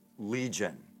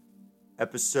Legion,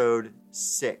 Episode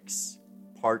 6,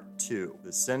 Part 2.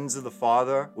 The sins of the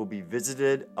father will be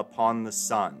visited upon the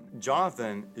son.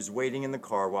 Jonathan is waiting in the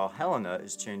car while Helena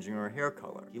is changing her hair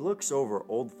color. He looks over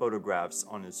old photographs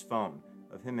on his phone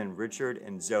of him and Richard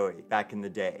and Zoe back in the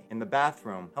day. In the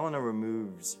bathroom, Helena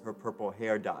removes her purple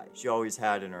hair dye she always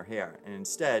had in her hair and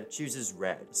instead chooses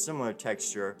red, a similar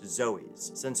texture to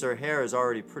Zoe's. Since her hair is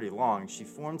already pretty long, she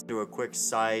forms into a quick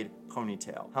side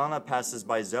ponytail. Helena passes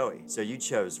by Zoe. So you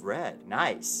chose red.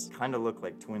 Nice. Kinda look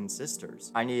like twin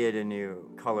sisters. I needed a new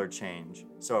color change,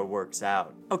 so it works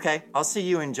out. Okay, I'll see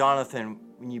you and Jonathan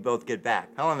when you both get back.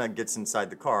 Helena gets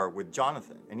inside the car with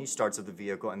Jonathan, and he starts up the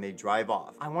vehicle and they drive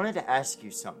off. I wanted to ask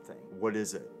you something. What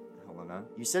is it, Helena?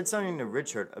 You said something to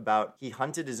Richard about he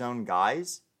hunted his own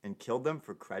guys and killed them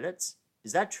for credits?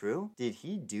 Is that true? Did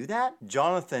he do that?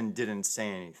 Jonathan didn't say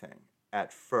anything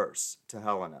at first to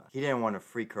Helena. He didn't want to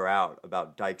freak her out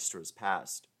about Dykstra's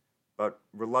past, but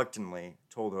reluctantly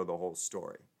told her the whole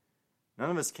story. None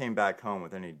of us came back home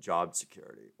with any job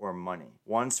security or money.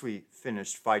 Once we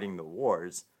finished fighting the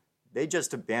wars, they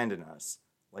just abandoned us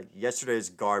like yesterday's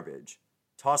garbage,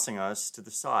 tossing us to the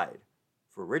side.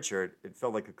 For Richard, it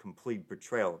felt like a complete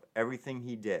betrayal of everything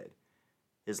he did.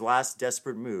 His last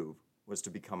desperate move was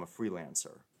to become a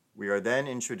freelancer. We are then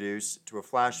introduced to a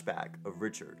flashback of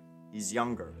Richard. He's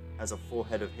younger, has a full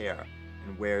head of hair,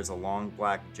 and wears a long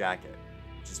black jacket,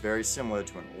 which is very similar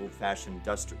to an old-fashioned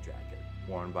duster jacket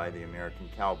worn by the American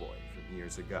cowboy from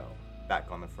years ago, back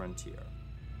on the frontier.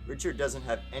 Richard doesn't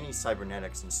have any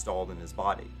cybernetics installed in his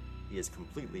body. He is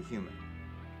completely human,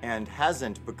 and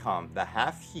hasn't become the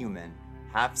half-human,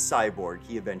 half-cyborg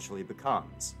he eventually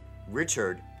becomes.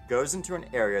 Richard goes into an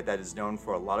area that is known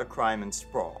for a lot of crime and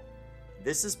sprawl.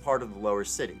 This is part of the lower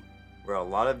city, where a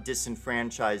lot of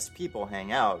disenfranchised people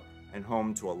hang out and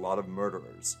home to a lot of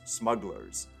murderers,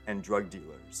 smugglers, and drug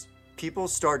dealers. People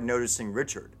start noticing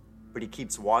Richard, but he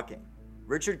keeps walking.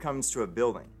 Richard comes to a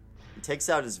building. He takes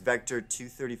out his Vector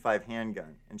 235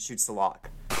 handgun and shoots the lock.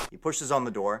 He pushes on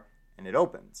the door, and it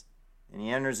opens, and he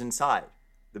enters inside.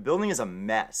 The building is a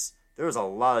mess. There is a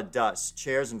lot of dust,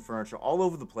 chairs and furniture all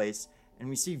over the place, and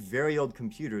we see very old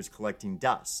computers collecting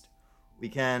dust. We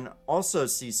can also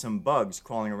see some bugs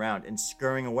crawling around and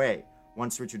scurrying away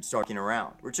once Richard starts looking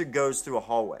around. Richard goes through a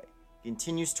hallway. He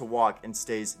continues to walk and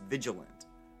stays vigilant,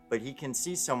 but he can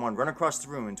see someone run across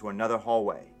the room into another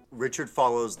hallway. Richard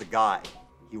follows the guy.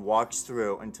 He walks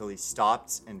through until he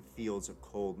stops and feels a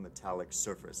cold metallic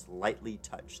surface lightly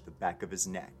touch the back of his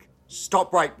neck.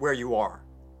 Stop right where you are!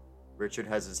 Richard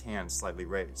has his hand slightly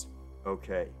raised.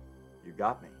 Okay, you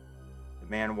got me. The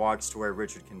man walks to where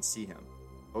Richard can see him.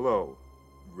 Hello,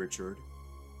 Richard.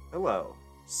 Hello,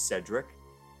 Cedric.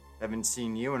 Haven't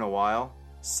seen you in a while.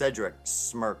 Cedric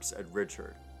smirks at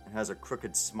Richard and has a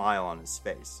crooked smile on his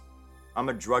face. I'm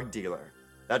a drug dealer.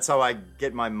 That's how I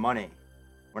get my money.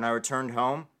 When I returned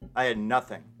home, I had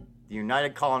nothing. The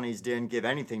United Colonies didn't give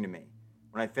anything to me.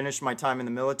 When I finished my time in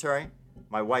the military,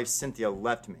 my wife Cynthia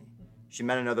left me. She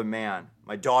met another man.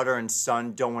 My daughter and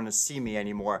son don't want to see me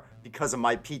anymore because of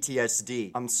my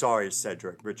PTSD. I'm sorry,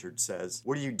 Cedric, Richard says.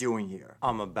 What are you doing here?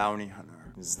 I'm a bounty hunter.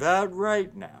 Is that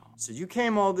right now? So you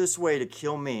came all this way to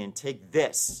kill me and take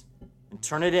this and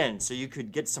turn it in so you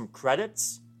could get some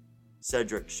credits?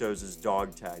 Cedric shows his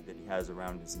dog tag that he has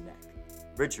around his neck.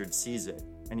 Richard sees it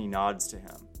and he nods to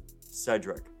him.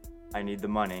 Cedric, I need the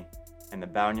money, and the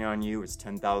bounty on you is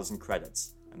 10,000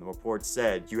 credits. And the report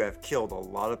said you have killed a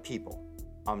lot of people.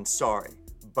 I'm sorry,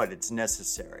 but it's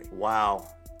necessary. Wow,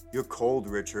 you're cold,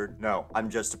 Richard. No, I'm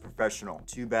just a professional.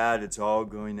 Too bad it's all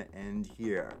going to end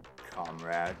here,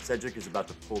 comrade. Cedric is about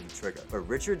to pull the trigger, but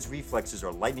Richard's reflexes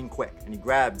are lightning quick, and he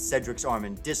grabs Cedric's arm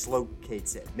and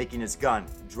dislocates it, making his gun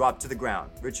drop to the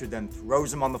ground. Richard then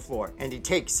throws him on the floor, and he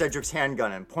takes Cedric's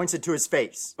handgun and points it to his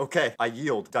face. Okay, I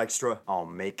yield, Dykstra. I'll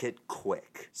make it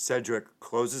quick. Cedric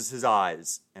closes his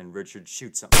eyes, and Richard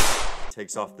shoots him.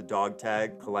 Takes off the dog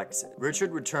tag, collects it.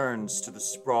 Richard returns to the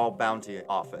Sprawl Bounty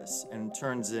office and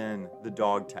turns in the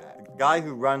dog tag. The guy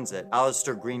who runs it,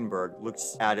 Alistair Greenberg,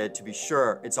 looks at it to be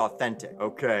sure it's authentic.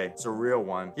 Okay, it's a real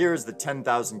one. Here's the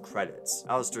 10,000 credits.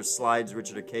 Alistair slides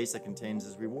Richard a case that contains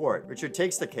his reward. Richard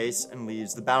takes the case and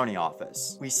leaves the bounty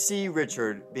office. We see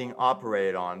Richard being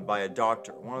operated on by a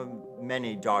doctor, one of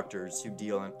many doctors who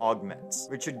deal in augments.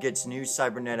 Richard gets new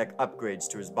cybernetic upgrades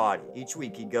to his body. Each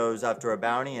week he goes after a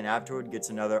bounty and afterward gets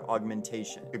another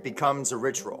augmentation. It becomes a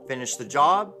ritual. Finish the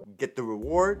job, get the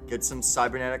reward, get some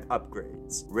cybernetic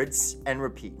upgrades. Rinse and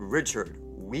repeat. Richard,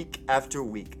 week after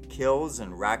week, kills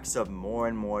and racks up more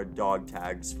and more dog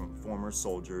tags from former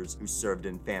soldiers who served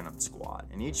in Phantom Squad.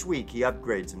 And each week he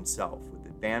upgrades himself with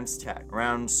advanced tech.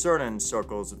 Around certain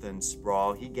circles within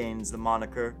Sprawl, he gains the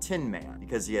moniker Tin Man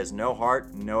because he has no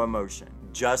heart, no emotion,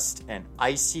 just an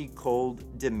icy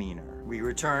cold demeanor. We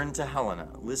return to Helena,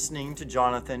 listening to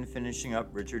Jonathan finishing up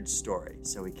Richard's story.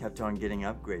 So he kept on getting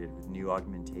upgraded with new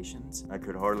augmentations. I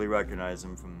could hardly recognize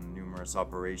him from the numerous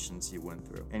operations he went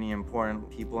through. Any important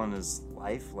people in his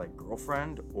life, like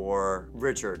girlfriend or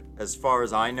Richard? As far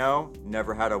as I know,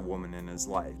 never had a woman in his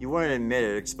life. He wouldn't admit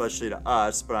it, especially to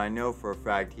us, but I know for a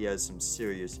fact he has some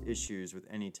serious issues with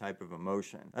any type of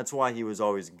emotion. That's why he was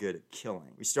always good at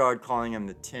killing. We started calling him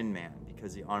the Tin Man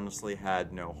because he honestly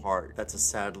had no heart. That's a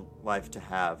sad life to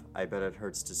have. I bet it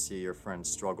hurts to see your friends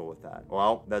struggle with that.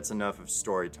 Well, that's enough of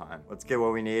story time. Let's get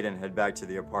what we need and head back to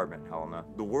the apartment, Helena.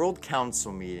 The World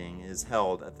Council meeting is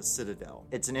held at the Citadel.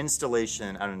 It's an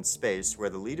installation out in space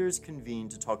where the leaders convene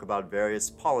to talk about various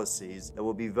policies that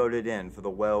will be voted in for the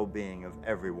well-being of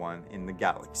everyone in the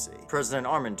galaxy. President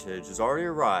Armitage has already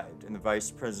arrived, and the Vice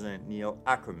President Neil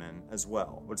Ackerman as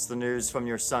well. What's the news from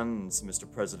your sons,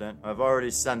 Mr. President? I've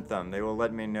already sent them. They will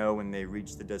let me know when they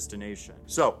reach the destination.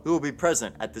 So, who will be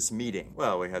present at this meeting?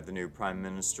 Well, we have the new Prime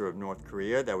Minister of North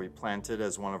Korea that we planted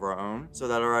as one of our own, so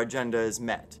that our agenda is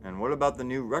met. And what about the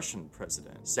new Russian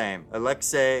president? Same.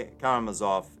 Alexei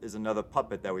Karamazov is another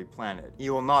puppet that we planted. He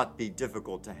will not be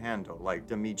difficult to handle like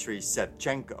Dmitry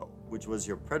Sevchenko, which was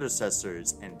your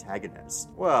predecessor's antagonist.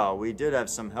 Well, we did have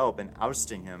some help in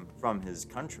ousting him from his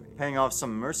country. Paying off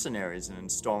some mercenaries and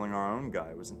installing our own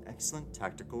guy was an excellent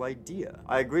tactical idea.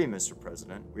 I agree, Mr.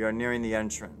 President. We are nearing the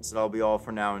entrance. That'll be all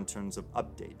for now in terms of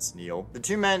updates, Neil. The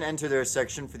two men enter their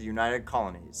section for the United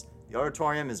Colonies. The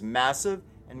auditorium is massive,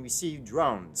 and we see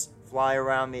drones fly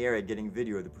around the area getting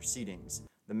video of the proceedings.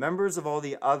 The members of all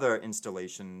the other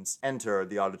installations enter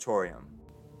the auditorium.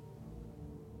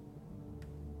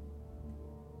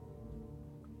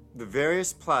 The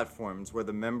various platforms where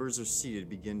the members are seated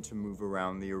begin to move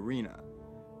around the arena.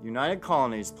 The United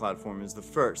Colonies platform is the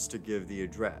first to give the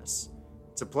address.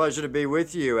 It's a pleasure to be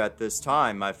with you at this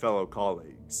time, my fellow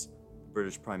colleagues.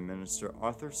 British Prime Minister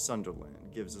Arthur Sunderland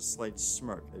gives a slight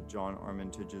smirk at John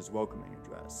Armitage's welcoming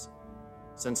address.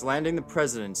 Since landing the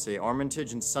presidency,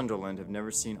 Armitage and Sunderland have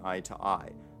never seen eye to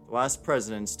eye. The last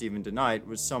president, Stephen DeKnight,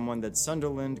 was someone that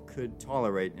Sunderland could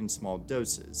tolerate in small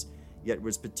doses, yet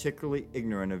was particularly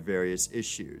ignorant of various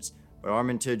issues. But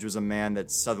Armitage was a man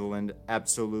that Sutherland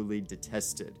absolutely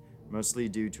detested, mostly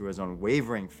due to his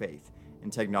unwavering faith in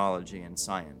technology and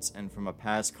science, and from a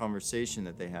past conversation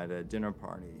that they had at a dinner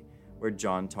party, where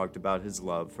John talked about his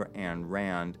love for Ayn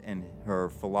Rand and her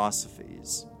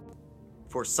philosophies.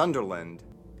 For Sunderland,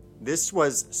 this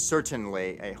was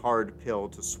certainly a hard pill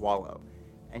to swallow,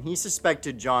 and he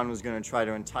suspected John was going to try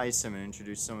to entice him and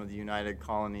introduce some of the United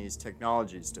Colonies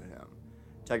technologies to him.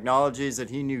 Technologies that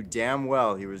he knew damn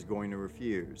well he was going to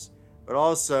refuse. But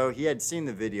also, he had seen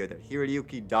the video that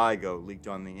Hiroyuki Daigo leaked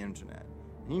on the internet.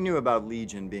 He knew about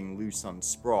Legion being loose on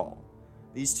Sprawl.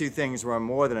 These two things were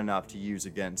more than enough to use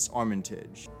against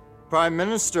Armitage. Prime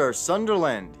Minister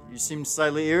Sunderland, you seem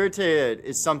slightly irritated.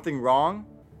 Is something wrong?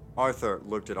 Arthur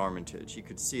looked at Armitage. He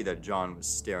could see that John was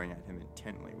staring at him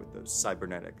intently with those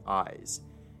cybernetic eyes.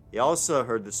 He also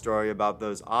heard the story about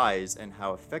those eyes and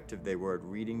how effective they were at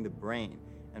reading the brain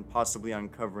and possibly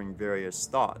uncovering various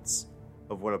thoughts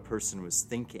of what a person was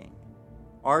thinking.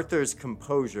 Arthur's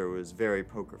composure was very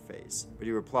poker face, but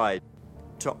he replied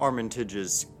to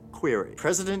Armitage's query.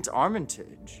 President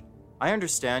Armitage, I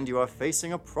understand you are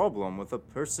facing a problem with a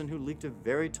person who leaked a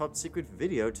very top-secret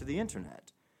video to the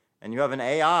internet, and you have an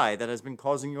AI that has been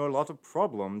causing you a lot of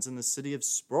problems in the city of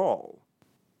Sprawl.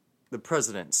 The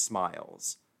president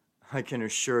smiles. I can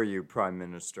assure you, Prime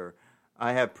Minister,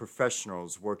 I have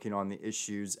professionals working on the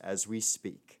issues as we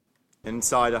speak.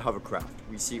 Inside a hovercraft,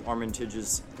 we see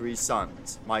Armitage's three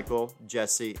sons, Michael,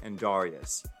 Jesse, and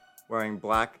Darius, wearing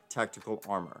black tactical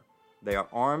armor. They are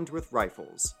armed with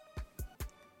rifles.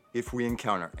 If we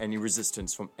encounter any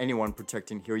resistance from anyone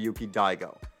protecting Hiroyuki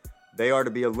Daigo, they are to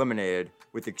be eliminated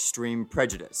with extreme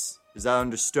prejudice. Is that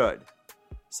understood?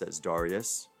 Says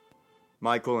Darius.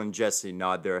 Michael and Jesse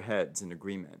nod their heads in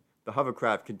agreement. The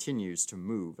hovercraft continues to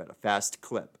move at a fast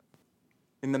clip.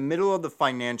 In the middle of the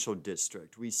financial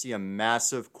district, we see a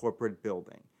massive corporate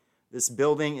building. This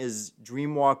building is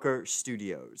Dreamwalker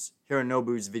Studios,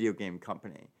 Hironobu's video game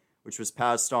company, which was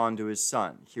passed on to his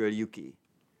son, Hiroyuki.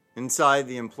 Inside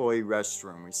the employee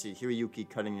restroom, we see Hiroyuki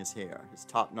cutting his hair, his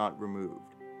top knot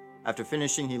removed. After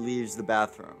finishing, he leaves the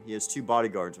bathroom. He has two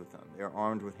bodyguards with him. They are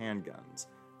armed with handguns.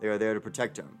 They are there to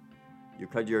protect him. You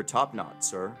cut your top knot,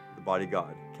 sir, the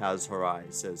bodyguard, Kaz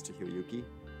Harai, says to Hiroyuki.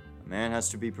 A man has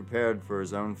to be prepared for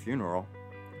his own funeral.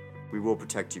 We will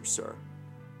protect you, sir.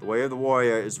 The way of the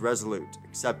warrior is resolute,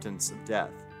 acceptance of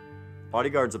death.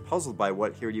 Bodyguards are puzzled by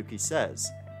what Hiroyuki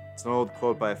says. It's an old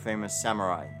quote by a famous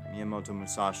samurai, Miyamoto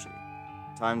Musashi.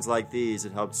 Times like these,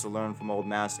 it helps to learn from old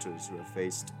masters who have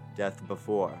faced death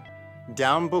before.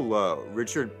 Down below,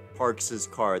 Richard parks his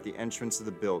car at the entrance of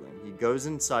the building. He goes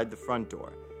inside the front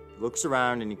door. He looks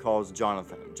around and he calls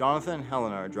Jonathan. Jonathan and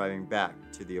Helena are driving back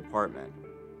to the apartment.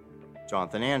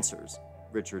 Jonathan answers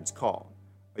Richard's call.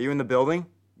 Are you in the building?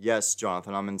 Yes,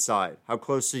 Jonathan, I'm inside. How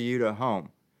close are you to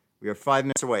home? We are 5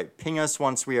 minutes away. Ping us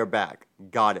once we are back.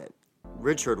 Got it.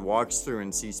 Richard walks through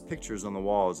and sees pictures on the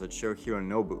walls that show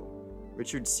Hironobu.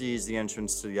 Richard sees the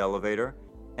entrance to the elevator,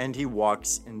 and he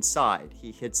walks inside.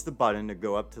 He hits the button to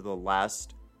go up to the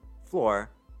last floor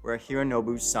where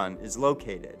Hironobu's son is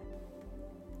located.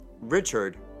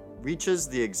 Richard reaches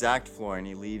the exact floor and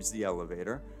he leaves the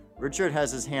elevator. Richard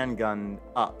has his handgun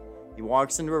up. He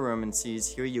walks into a room and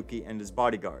sees Hiroyuki and his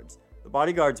bodyguards. The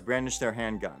bodyguards brandish their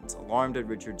handguns, alarmed at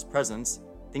Richard's presence,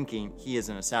 thinking he is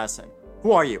an assassin.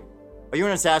 Who are you? Are you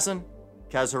an assassin?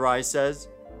 Kazurai says.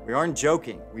 We aren't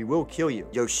joking. We will kill you.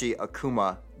 Yoshi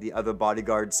Akuma, the other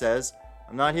bodyguard, says.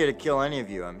 I'm not here to kill any of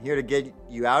you. I'm here to get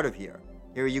you out of here.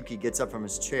 Hiroyuki gets up from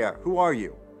his chair. Who are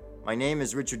you? My name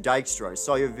is Richard Dykstra. I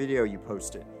saw your video you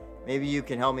posted. Maybe you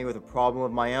can help me with a problem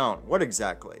of my own. What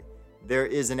exactly? There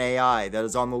is an AI that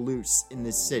is on the loose in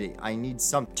this city. I need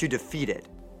something to defeat it.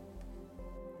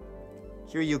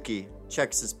 Hiroyuki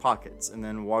checks his pockets and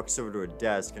then walks over to a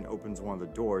desk and opens one of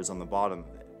the doors on the bottom of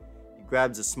it. He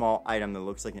grabs a small item that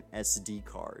looks like an SD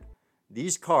card.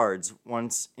 These cards,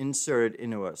 once inserted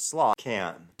into a slot,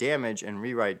 can damage and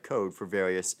rewrite code for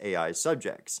various AI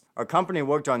subjects. Our company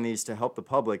worked on these to help the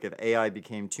public if AI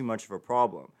became too much of a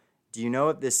problem. Do you know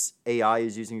if this AI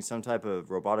is using some type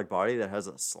of robotic body that has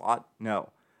a slot? No.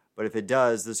 But if it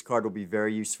does, this card will be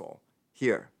very useful.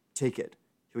 Here, take it.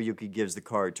 Hiroyuki gives the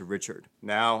card to Richard.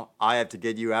 Now, I have to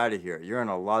get you out of here. You're in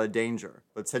a lot of danger.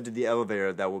 Let's head to the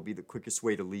elevator. That will be the quickest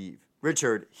way to leave.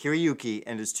 Richard, Hiroyuki,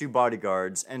 and his two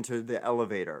bodyguards enter the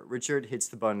elevator. Richard hits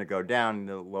the button to go down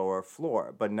to the lower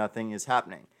floor, but nothing is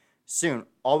happening. Soon,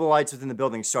 all the lights within the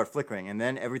building start flickering, and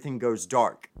then everything goes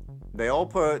dark. They all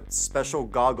put special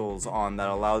goggles on that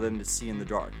allow them to see in the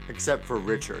dark, except for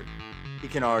Richard. He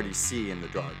can already see in the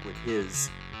dark with his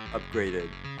upgraded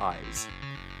eyes.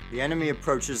 The enemy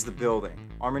approaches the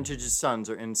building. Armitage's sons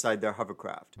are inside their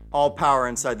hovercraft. All power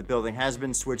inside the building has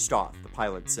been switched off, the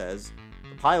pilot says.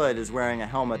 The pilot is wearing a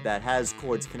helmet that has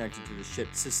cords connected to the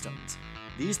ship's systems.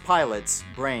 These pilots'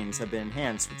 brains have been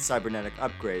enhanced with cybernetic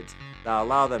upgrades that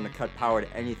allow them to cut power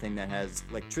to anything that has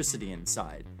electricity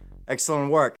inside.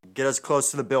 Excellent work. Get us close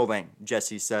to the building,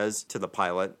 Jesse says to the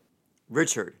pilot.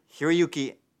 Richard,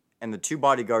 Hiroyuki, and the two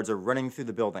bodyguards are running through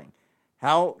the building.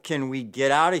 How can we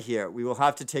get out of here? We will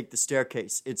have to take the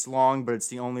staircase. It's long, but it's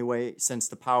the only way since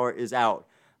the power is out.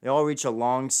 They all reach a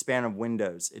long span of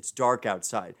windows. It's dark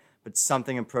outside, but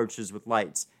something approaches with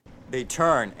lights. They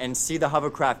turn and see the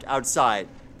hovercraft outside.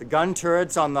 The gun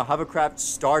turrets on the hovercraft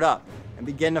start up and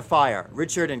begin to fire.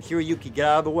 Richard and Hiroyuki get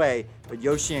out of the way, but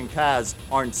Yoshi and Kaz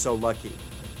aren't so lucky.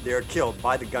 They are killed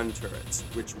by the gun turrets,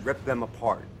 which rip them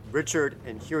apart. Richard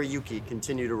and Hiroyuki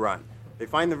continue to run. They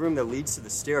find the room that leads to the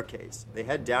staircase. They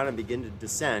head down and begin to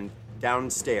descend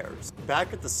downstairs.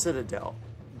 Back at the Citadel,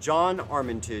 John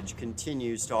Armitage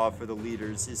continues to offer the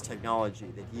leaders his technology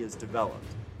that he has developed.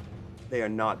 They are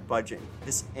not budging.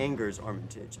 This angers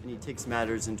Armitage, and he takes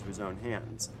matters into his own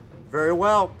hands. Very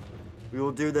well, we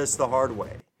will do this the hard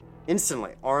way.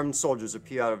 Instantly, armed soldiers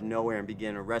appear out of nowhere and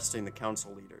begin arresting the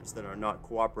council leaders that are not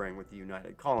cooperating with the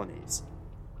United Colonies.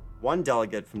 One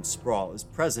delegate from Sprawl is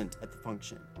present at the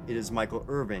function. It is Michael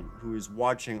Irving, who is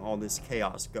watching all this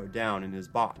chaos go down in his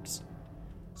box.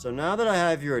 So now that I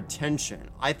have your attention,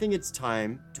 I think it's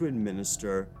time to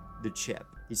administer the chip.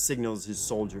 He signals his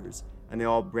soldiers, and they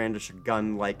all brandish a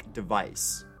gun-like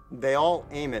device. They all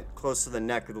aim it close to the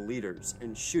neck of the leaders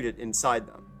and shoot it inside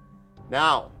them.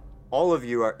 Now, all of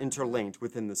you are interlinked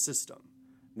within the system.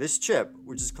 This chip,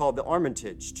 which is called the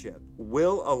Armitage chip,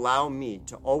 will allow me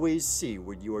to always see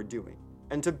what you are doing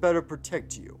and to better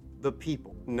protect you, the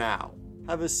people. Now,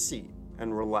 have a seat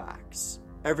and relax.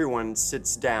 Everyone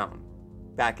sits down,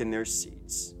 back in their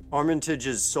seats.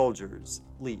 Armitage's soldiers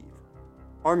leave.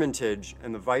 Armitage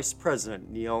and the Vice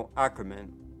President, Neil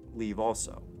Ackerman, leave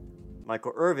also.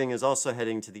 Michael Irving is also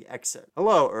heading to the exit.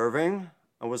 Hello, Irving.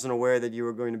 I wasn't aware that you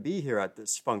were going to be here at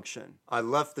this function. I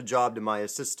left the job to my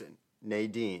assistant,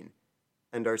 Nadine,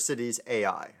 and our city's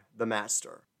AI, the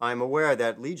Master. I am aware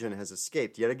that Legion has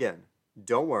escaped yet again.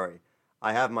 Don't worry,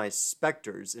 I have my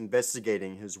specters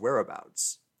investigating his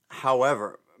whereabouts.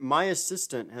 However, my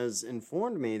assistant has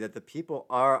informed me that the people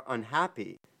are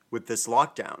unhappy with this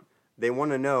lockdown. They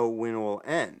want to know when it will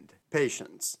end.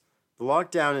 Patience. The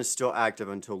lockdown is still active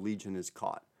until Legion is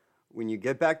caught. When you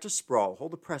get back to Sprawl,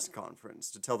 hold a press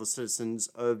conference to tell the citizens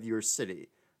of your city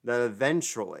that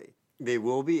eventually they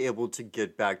will be able to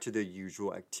get back to their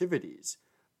usual activities.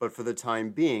 But for the time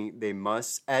being, they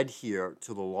must adhere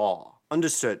to the law.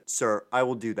 Understood, sir. I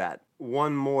will do that.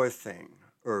 One more thing,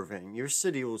 Irving. Your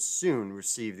city will soon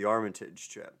receive the Armitage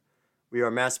chip. We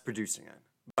are mass producing it.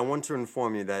 I want to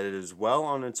inform you that it is well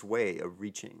on its way of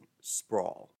reaching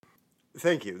Sprawl.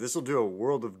 Thank you. This will do a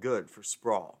world of good for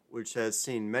Sprawl, which has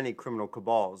seen many criminal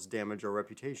cabals damage our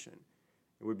reputation.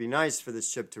 It would be nice for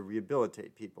this chip to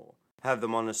rehabilitate people, have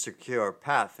them on a secure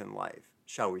path in life,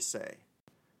 shall we say.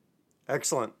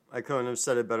 Excellent. I couldn't have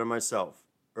said it better myself,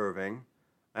 Irving.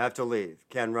 I have to leave.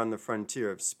 Can't run the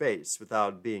frontier of space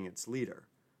without being its leader.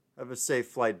 Have a safe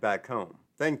flight back home.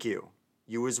 Thank you.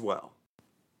 You as well.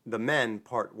 The men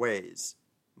part ways.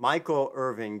 Michael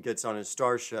Irving gets on his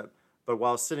starship, but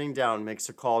while sitting down makes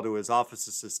a call to his office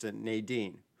assistant,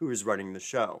 Nadine, who is running the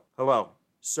show. Hello.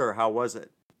 Sir, how was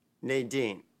it?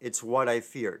 Nadine, it's what I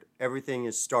feared. Everything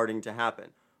is starting to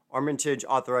happen. Armitage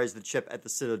authorized the chip at the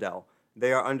Citadel.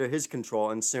 They are under his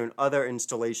control, and soon other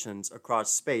installations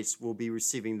across space will be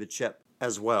receiving the chip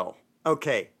as well.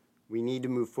 Okay, we need to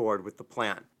move forward with the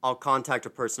plan. I'll contact a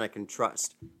person I can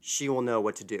trust. She will know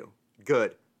what to do.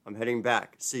 Good. I'm heading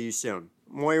back. See you soon.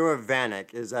 Moira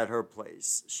Vanek is at her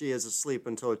place. She is asleep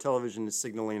until her television is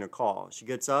signaling a call. She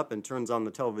gets up and turns on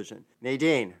the television.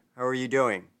 Nadine, how are you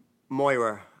doing?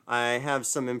 Moira, I have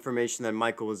some information that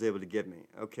Michael was able to give me.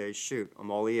 Okay, shoot.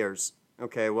 I'm all ears.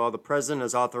 Okay, well, the president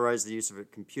has authorized the use of a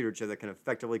computer chip that can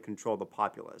effectively control the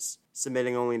populace,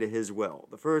 submitting only to his will.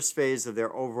 The first phase of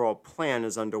their overall plan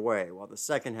is underway, while the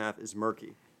second half is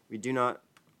murky. We do not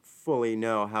fully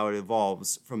know how it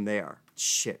evolves from there.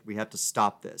 Shit, we have to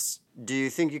stop this. Do you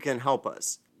think you can help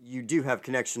us? You do have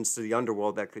connections to the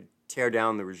underworld that could tear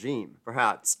down the regime.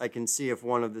 Perhaps I can see if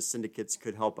one of the syndicates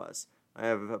could help us. I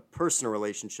have a personal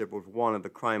relationship with one of the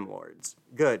crime lords.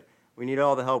 Good. We need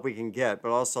all the help we can get,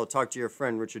 but also talk to your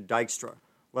friend Richard Dykstra.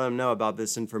 Let him know about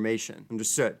this information.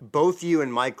 Understood. Both you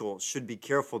and Michael should be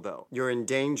careful, though. You're in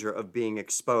danger of being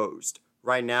exposed.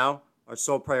 Right now, our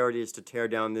sole priority is to tear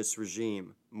down this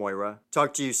regime, Moira.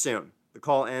 Talk to you soon. The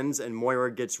call ends and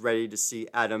Moira gets ready to see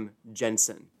Adam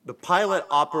Jensen. The pilot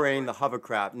operating the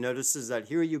hovercraft notices that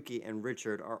Hiroyuki and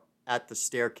Richard are at the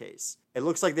staircase. It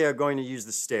looks like they are going to use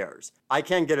the stairs. I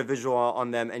can't get a visual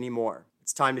on them anymore.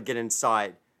 It's time to get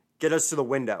inside. Get us to the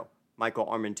window, Michael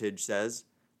Armitage says.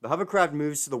 The hovercraft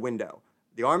moves to the window.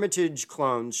 The Armitage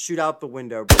clones shoot out the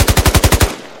window,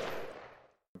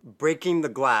 breaking the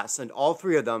glass, and all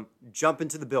three of them jump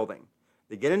into the building.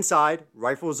 They get inside,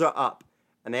 rifles are up,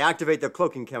 and they activate their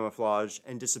cloaking camouflage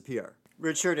and disappear.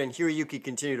 Richard and Hiroyuki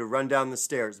continue to run down the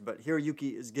stairs, but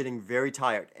Hiroyuki is getting very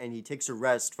tired, and he takes a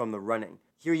rest from the running.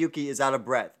 Hiroyuki is out of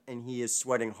breath, and he is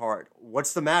sweating hard.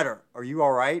 What's the matter? Are you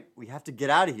all right? We have to get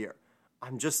out of here.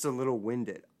 I'm just a little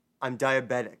winded. I'm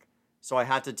diabetic, so I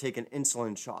had to take an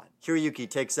insulin shot. Hiroyuki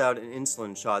takes out an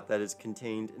insulin shot that is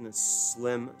contained in a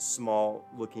slim,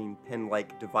 small-looking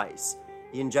pen-like device.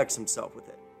 He injects himself with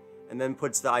it, and then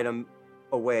puts the item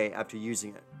away after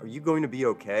using it. Are you going to be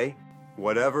okay?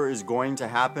 Whatever is going to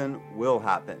happen will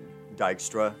happen,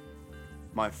 Dykstra.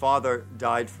 My father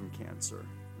died from cancer.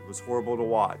 It was horrible to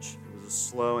watch. It was a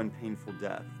slow and painful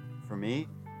death. For me,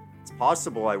 it's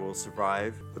possible I will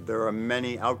survive, but there are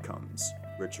many outcomes,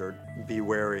 Richard. Be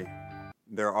wary.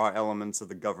 There are elements of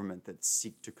the government that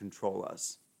seek to control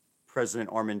us. President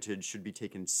Armitage should be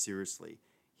taken seriously.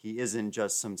 He isn't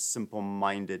just some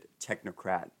simple-minded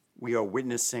technocrat. We are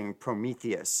witnessing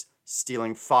Prometheus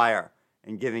stealing fire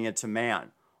and giving it to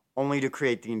man, only to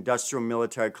create the industrial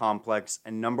military complex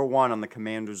and number one on the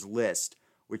commander's list,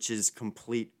 which is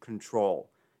complete control.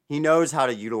 He knows how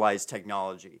to utilize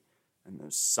technology. And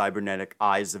those cybernetic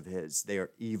eyes of his, they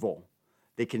are evil.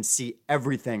 They can see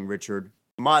everything, Richard.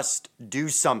 Must do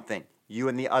something. You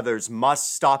and the others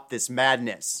must stop this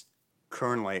madness.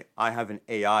 Currently, I have an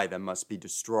AI that must be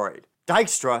destroyed.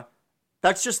 Dykstra,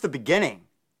 that's just the beginning.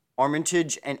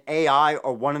 Armitage and AI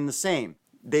are one and the same.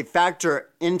 They factor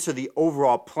into the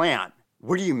overall plan.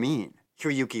 What do you mean?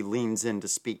 Hiroyuki leans in to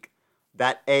speak.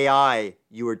 That AI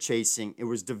you were chasing, it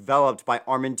was developed by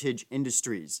Armitage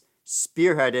Industries,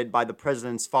 spearheaded by the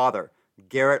president's father,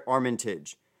 Garrett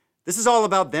Armitage. This is all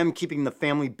about them keeping the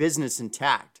family business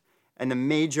intact and the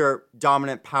major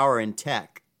dominant power in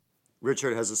tech.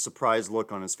 Richard has a surprised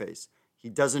look on his face. He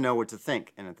doesn't know what to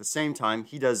think, and at the same time,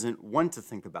 he doesn't want to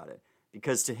think about it,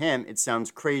 because to him, it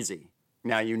sounds crazy.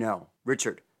 Now you know.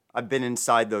 Richard, I've been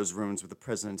inside those rooms with the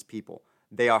president's people.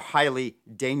 They are highly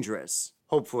dangerous.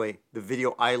 Hopefully, the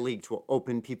video I leaked will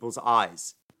open people's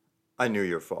eyes. I knew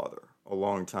your father. A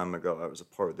long time ago, I was a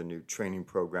part of the new training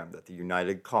program that the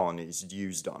United Colonies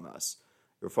used on us.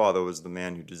 Your father was the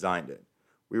man who designed it.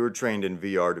 We were trained in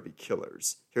VR to be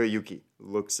killers. Hiroyuki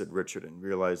looks at Richard and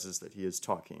realizes that he is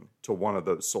talking to one of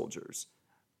those soldiers.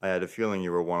 I had a feeling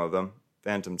you were one of them.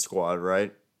 Phantom Squad,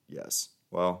 right? Yes.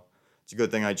 Well, it's a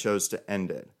good thing I chose to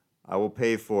end it. I will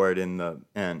pay for it in the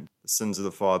end. The sins of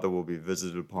the father will be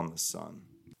visited upon the son.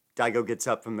 Daigo gets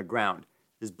up from the ground.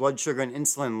 His blood sugar and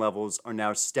insulin levels are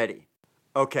now steady.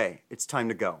 Okay, it's time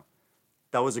to go.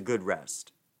 That was a good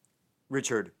rest.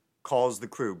 Richard calls the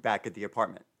crew back at the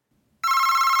apartment.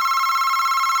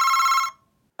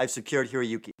 I've secured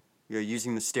Hiroyuki. We are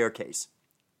using the staircase.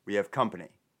 We have company.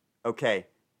 Okay,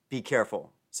 be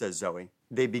careful, says Zoe.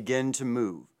 They begin to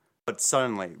move, but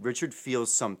suddenly Richard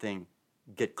feels something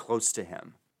get close to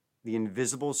him. The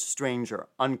invisible stranger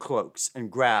uncloaks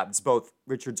and grabs both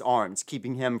Richard's arms,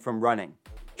 keeping him from running.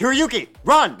 Hiroyuki,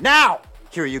 run, now!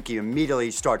 Hiroyuki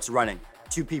immediately starts running.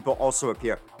 Two people also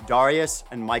appear, Darius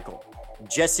and Michael.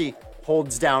 Jesse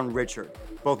holds down Richard.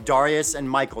 Both Darius and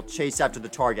Michael chase after the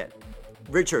target.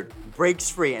 Richard breaks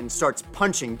free and starts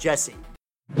punching Jesse.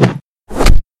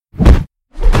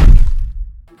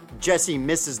 Jesse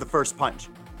misses the first punch,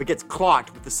 but gets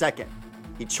clocked with the second.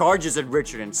 He charges at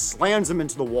Richard and slams him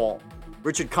into the wall.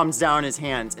 Richard comes down on his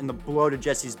hands, and the blow to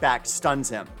Jesse's back stuns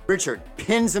him. Richard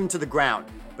pins him to the ground,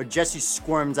 but Jesse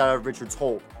squirms out of Richard's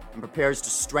hold and prepares to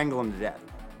strangle him to death.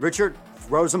 Richard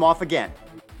throws him off again.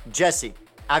 Jesse,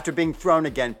 after being thrown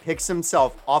again, picks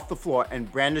himself off the floor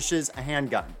and brandishes a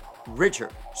handgun.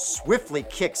 Richard swiftly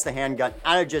kicks the handgun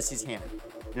out of Jesse's hand,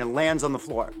 and it lands on the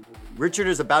floor. Richard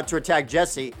is about to attack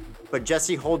Jesse, but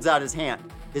Jesse holds out his hand.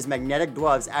 His magnetic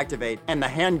gloves activate, and the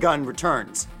handgun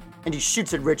returns, and he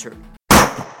shoots at Richard.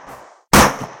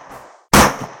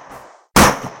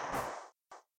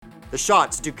 The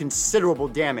shots do considerable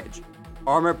damage.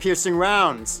 Armor-piercing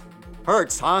rounds.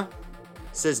 Hurts, huh?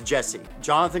 Says Jesse.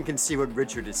 Jonathan can see what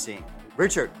Richard is seeing.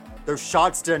 Richard, those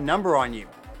shots did a number on you.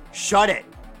 Shut it.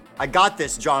 I got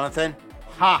this, Jonathan.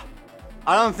 Ha!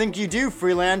 I don't think you do,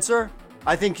 freelancer.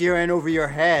 I think you're in over your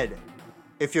head.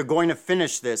 If you're going to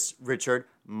finish this, Richard,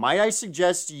 might I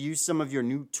suggest you use some of your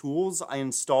new tools I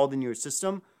installed in your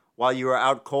system while you are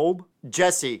out cold?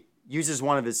 Jesse uses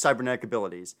one of his cybernetic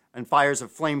abilities and fires a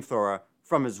flamethrower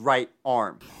from his right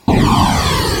arm.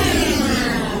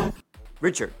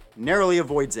 Richard narrowly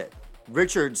avoids it.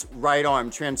 Richard's right arm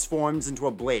transforms into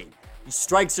a blade. He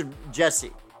strikes at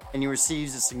Jesse, and he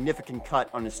receives a significant cut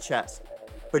on his chest.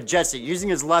 But Jesse, using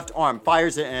his left arm,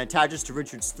 fires it and attaches to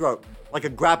Richard's throat like a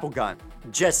grapple gun.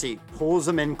 Jesse pulls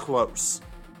him in close.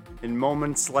 In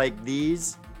moments like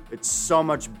these, it's so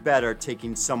much better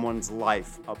taking someone's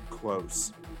life up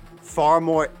close. Far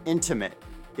more intimate,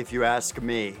 if you ask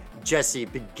me. Jesse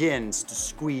begins to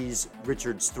squeeze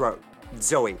Richard's throat.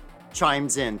 Zoe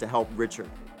chimes in to help Richard.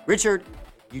 Richard,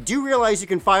 you do realize you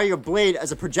can fire your blade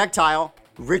as a projectile?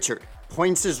 Richard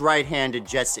points his right hand at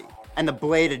Jesse, and the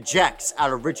blade ejects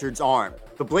out of Richard's arm.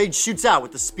 The blade shoots out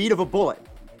with the speed of a bullet.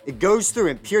 It goes through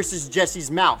and pierces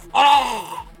Jesse's mouth.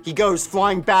 Ah! He goes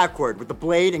flying backward with the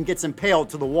blade and gets impaled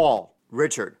to the wall.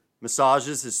 Richard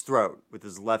massages his throat with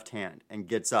his left hand and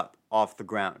gets up off the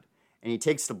ground, and he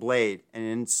takes the blade and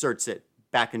inserts it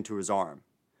back into his arm.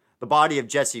 The body of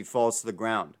Jesse falls to the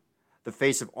ground. The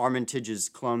face of Armitage's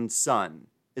cloned son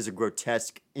is a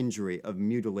grotesque injury of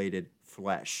mutilated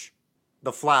flesh.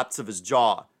 The flaps of his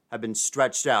jaw have been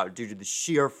stretched out due to the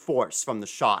sheer force from the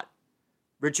shot.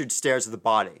 Richard stares at the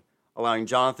body, allowing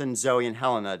Jonathan, Zoe, and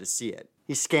Helena to see it.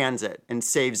 He scans it and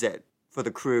saves it for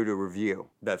the crew to review.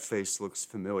 That face looks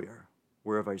familiar.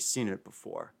 Where have I seen it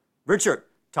before? Richard,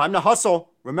 time to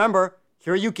hustle. Remember,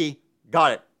 Hiroyuki.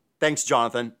 Got it. Thanks,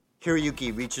 Jonathan.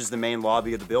 Hiroyuki reaches the main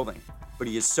lobby of the building, but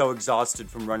he is so exhausted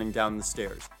from running down the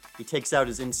stairs. He takes out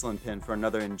his insulin pen for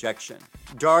another injection.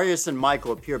 Darius and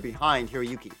Michael appear behind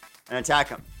Hiroyuki and attack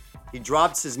him. He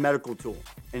drops his medical tool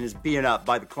and is beaten up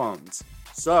by the clones.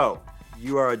 So,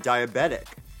 you are a diabetic,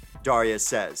 Darius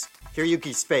says.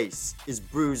 Hiroyuki's face is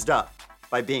bruised up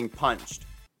by being punched.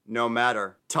 No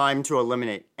matter. Time to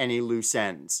eliminate any loose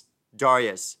ends.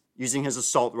 Darius, using his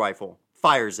assault rifle,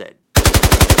 fires it.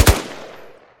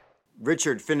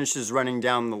 Richard finishes running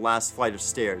down the last flight of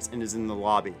stairs and is in the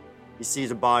lobby. He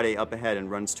sees a body up ahead and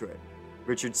runs to it.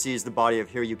 Richard sees the body of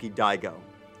Hiroyuki Daigo.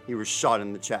 He was shot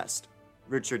in the chest.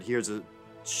 Richard hears a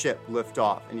ship lift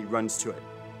off and he runs to it.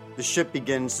 The ship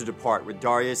begins to depart with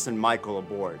Darius and Michael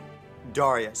aboard.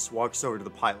 Darius walks over to the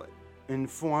pilot.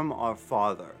 Inform our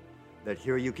father that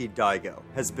Hiroyuki Daigo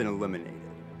has been eliminated.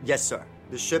 Yes, sir.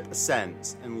 The ship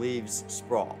ascends and leaves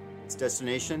Sprawl. Its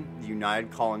destination, the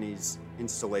United Colonies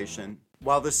installation.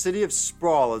 While the city of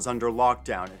Sprawl is under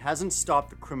lockdown, it hasn't stopped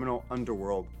the criminal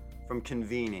underworld from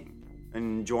convening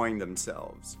and enjoying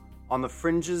themselves. On the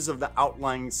fringes of the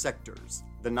outlying sectors,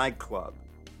 the nightclub,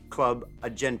 Club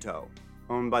Argento,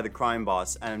 owned by the crime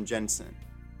boss Adam Jensen,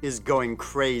 is going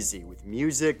crazy with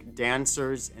music,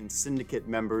 dancers, and syndicate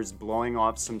members blowing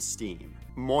off some steam.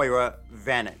 Moira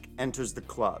Vanek enters the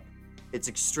club. It's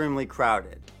extremely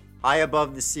crowded. High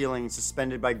above the ceiling,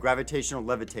 suspended by gravitational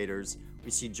levitators,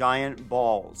 we see giant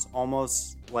balls,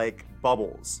 almost like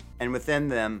bubbles. And within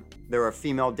them, there are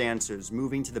female dancers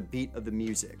moving to the beat of the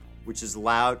music, which is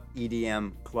loud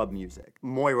EDM club music.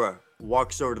 Moira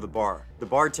walks over to the bar. The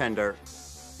bartender,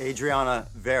 Adriana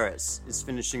Veras, is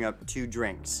finishing up 2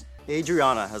 drinks.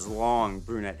 Adriana has long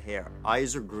brunette hair,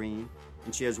 eyes are green,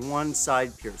 and she has one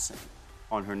side piercing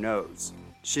on her nose.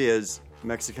 She is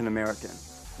Mexican American.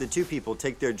 The 2 people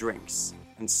take their drinks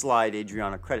and slide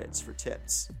Adriana credits for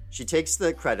tips. She takes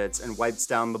the credits and wipes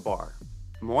down the bar.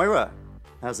 Moira,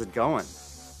 how's it going?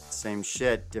 Same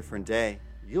shit, different day.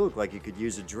 You look like you could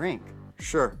use a drink.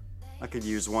 Sure, I could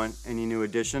use one. Any new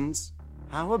additions?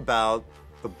 How about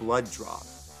the blood drop?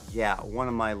 Yeah, one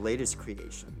of my latest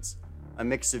creations. A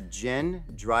mix of gin,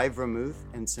 dry vermouth,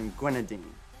 and some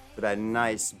grenadine for that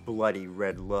nice bloody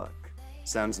red look.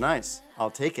 Sounds nice.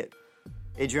 I'll take it.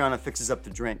 Adriana fixes up the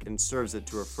drink and serves it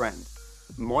to her friend.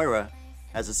 Moira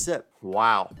has a sip.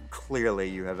 Wow, clearly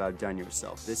you have outdone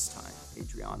yourself this time,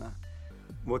 Adriana.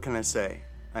 What can I say?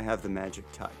 I have the magic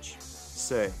touch.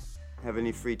 Say, have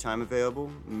any free time available?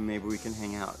 Maybe we can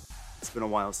hang out. It's been a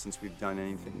while since we've done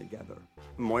anything together.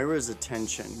 Moira's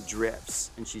attention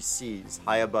drifts and she sees,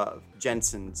 high above,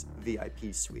 Jensen's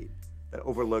VIP suite that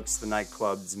overlooks the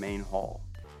nightclub's main hall.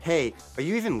 Hey, are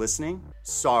you even listening?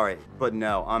 Sorry, but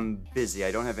no, I'm busy.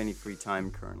 I don't have any free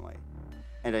time currently.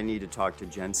 And I need to talk to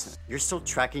Jensen. You're still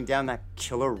tracking down that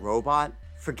killer robot?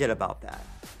 Forget about that.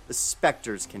 The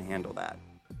Spectres can handle that.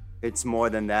 It's more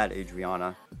than that,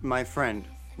 Adriana. My friend,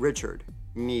 Richard,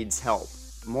 needs help.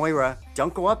 Moira,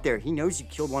 don't go up there. He knows you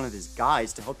killed one of his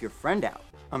guys to help your friend out.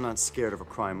 I'm not scared of a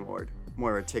crime lord.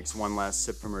 Moira takes one last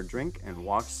sip from her drink and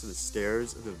walks to the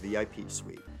stairs of the VIP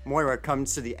suite. Moira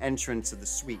comes to the entrance of the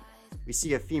suite. We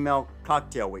see a female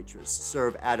cocktail waitress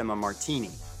serve Adam a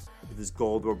martini. With his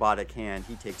gold robotic hand,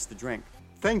 he takes the drink.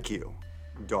 Thank you,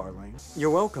 darling. You're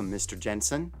welcome, Mr.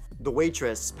 Jensen. The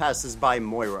waitress passes by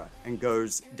Moira and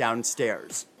goes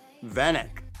downstairs.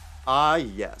 Vanek. Ah,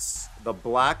 yes. The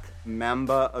Black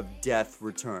Mamba of Death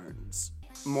returns.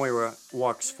 Moira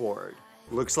walks forward.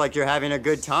 Looks like you're having a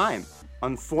good time.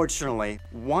 Unfortunately,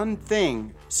 one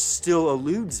thing still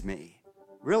eludes me.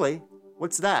 Really?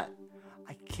 What's that?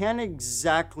 I can't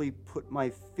exactly put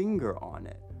my finger on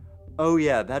it. Oh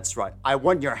yeah, that's right. I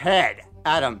want your head.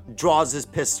 Adam draws his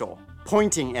pistol,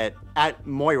 pointing it at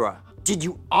Moira. Did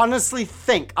you honestly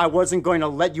think I wasn't going to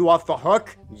let you off the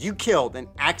hook? You killed an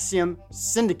Axiom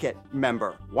Syndicate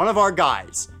member, one of our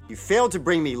guys. You failed to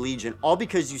bring me Legion, all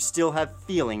because you still have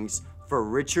feelings for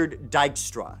Richard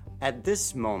Dykstra. At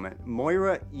this moment,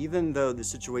 Moira, even though the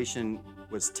situation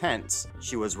was tense,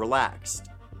 she was relaxed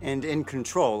and in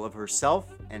control of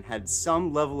herself and had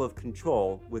some level of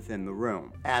control within the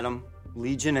room. Adam,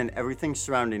 Legion, and everything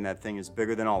surrounding that thing is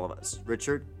bigger than all of us.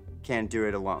 Richard can't do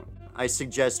it alone. I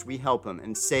suggest we help him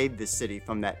and save the city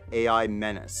from that AI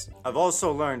menace. I've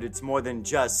also learned it's more than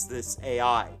just this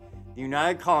AI. The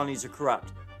United Colonies are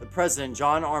corrupt. The president,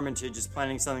 John Armitage, is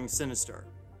planning something sinister.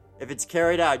 If it's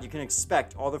carried out, you can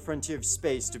expect all the frontier of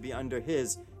space to be under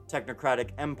his technocratic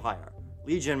empire.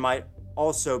 Legion might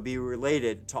also be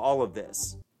related to all of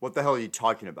this. What the hell are you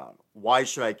talking about? Why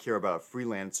should I care about a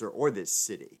freelancer or this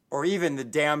city? Or even the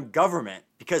damn government?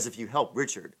 Because if you help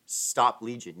Richard stop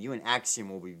Legion, you and Axiom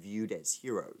will be viewed as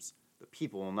heroes. The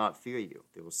people will not fear you.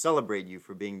 They will celebrate you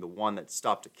for being the one that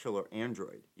stopped a killer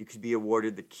android. You could be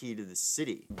awarded the key to the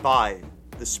city by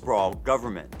the Sprawl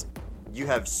government. You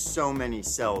have so many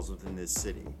cells within this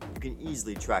city. You can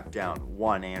easily track down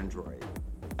one android.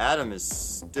 Adam is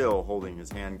still holding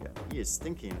his handgun. He is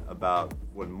thinking about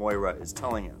what Moira is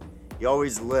telling him. He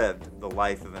always lived the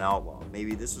life of an outlaw.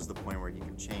 Maybe this was the point where he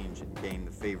could change and gain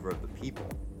the favor of the people.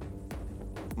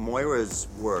 Moira's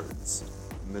words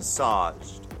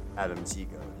massaged Adam's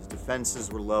ego. His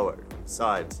defenses were lowered.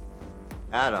 Besides,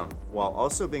 Adam, while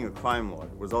also being a crime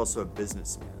lord, was also a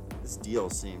businessman. This deal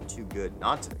seemed too good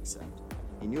not to accept.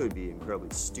 He knew it would be incredibly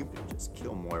stupid to just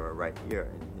kill Moira right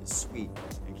here in his suite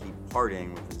and keep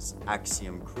partying with his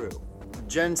Axiom crew.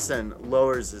 Jensen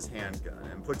lowers his handgun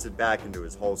and puts it back into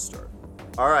his holster.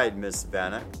 All right, Miss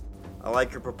Vanek. I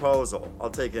like your proposal. I'll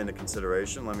take it into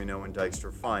consideration. Let me know when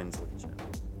Dykstra finds Legion.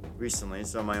 Recently,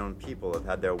 some of my own people have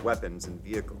had their weapons and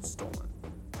vehicles stolen.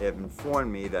 They have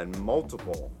informed me that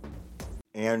multiple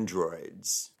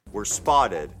androids were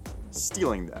spotted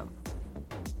stealing them.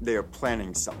 They are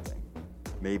planning something.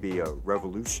 Maybe a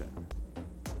revolution.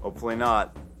 Hopefully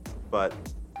not, but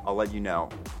I'll let you know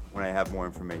when I have more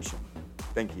information.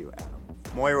 Thank you, Adam.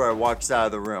 Moira walks out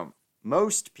of the room.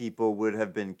 Most people would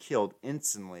have been killed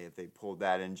instantly if they pulled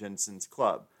that in Jensen's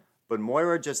club, but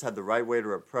Moira just had the right way to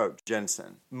approach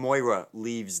Jensen. Moira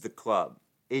leaves the club.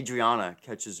 Adriana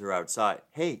catches her outside.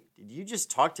 Hey, did you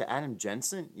just talk to Adam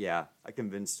Jensen? Yeah, I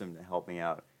convinced him to help me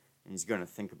out, and he's going to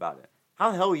think about it. How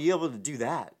the hell were you able to do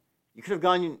that? You could have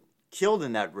gone killed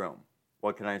in that room.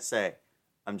 What can I say?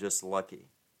 I'm just lucky.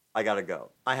 I gotta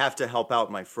go. I have to help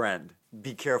out my friend.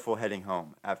 Be careful heading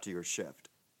home after your shift.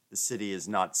 The city is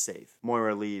not safe.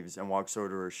 Moira leaves and walks over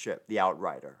to her ship, the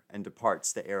Outrider, and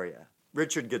departs the area.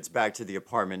 Richard gets back to the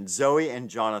apartment. Zoe and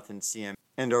Jonathan see him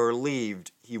and are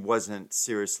relieved he wasn't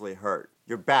seriously hurt.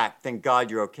 You're back. Thank God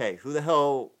you're okay. Who the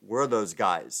hell were those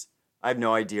guys? I have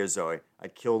no idea, Zoe. I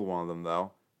killed one of them,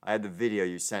 though. I had the video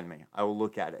you sent me. I will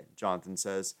look at it, Jonathan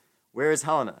says. Where is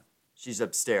Helena? She's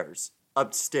upstairs.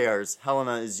 Upstairs,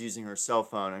 Helena is using her cell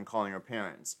phone and calling her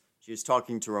parents. She is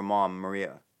talking to her mom,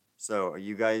 Maria. So, are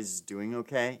you guys doing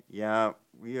okay? Yeah,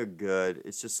 we are good.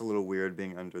 It's just a little weird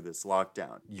being under this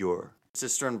lockdown. Your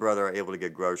sister and brother are able to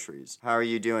get groceries. How are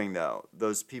you doing, though?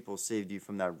 Those people saved you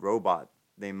from that robot.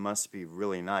 They must be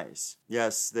really nice.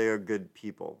 Yes, they are good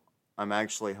people. I'm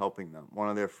actually helping them. One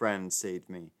of their friends saved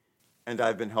me. And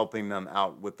I've been helping them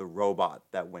out with the robot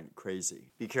that went crazy.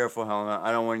 Be careful, Helena.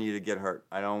 I don't want you to get hurt.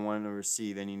 I don't want to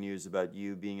receive any news about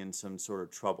you being in some sort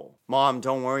of trouble. Mom,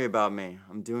 don't worry about me.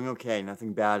 I'm doing okay.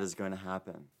 Nothing bad is going to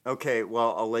happen. Okay,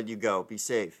 well, I'll let you go. Be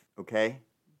safe, okay?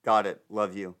 Got it.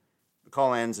 Love you. The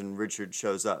call ends and Richard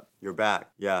shows up. You're back.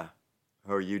 Yeah.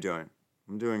 How are you doing?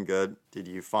 I'm doing good. Did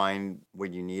you find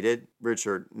what you needed?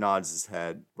 Richard nods his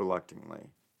head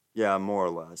reluctantly. Yeah, more or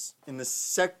less. In the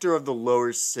sector of the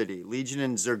lower city, Legion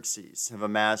and Xerxes have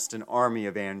amassed an army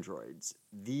of androids.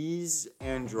 These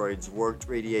androids worked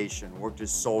radiation, worked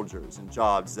as soldiers in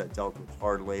jobs that dealt with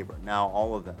hard labor. Now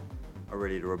all of them are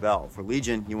ready to rebel. For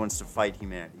Legion, he wants to fight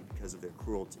humanity because of their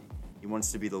cruelty. He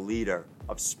wants to be the leader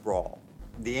of Sprawl.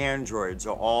 The androids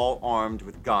are all armed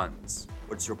with guns.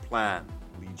 What's your plan,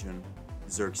 Legion?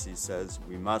 Xerxes says,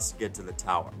 we must get to the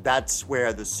tower. That's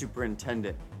where the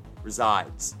superintendent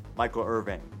resides, Michael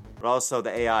Irving, but also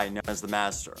the AI known as the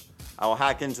Master. I will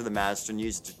hack into the Master and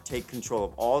use it to take control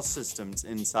of all systems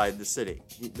inside the city.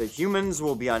 The humans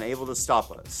will be unable to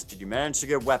stop us. Did you manage to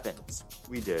get weapons?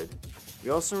 We did. We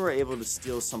also were able to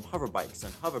steal some hoverbikes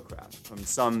and hovercraft from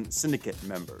some syndicate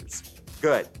members.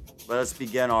 Good. Let us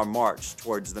begin our march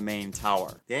towards the main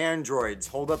tower. The androids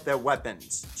hold up their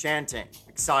weapons, chanting,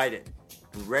 excited,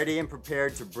 and ready and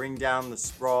prepared to bring down the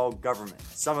Sprawl government.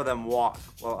 Some of them walk,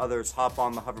 while others hop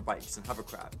on the hoverbikes and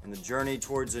hovercraft, and the journey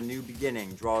towards a new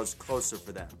beginning draws closer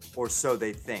for them, or so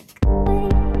they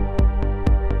think.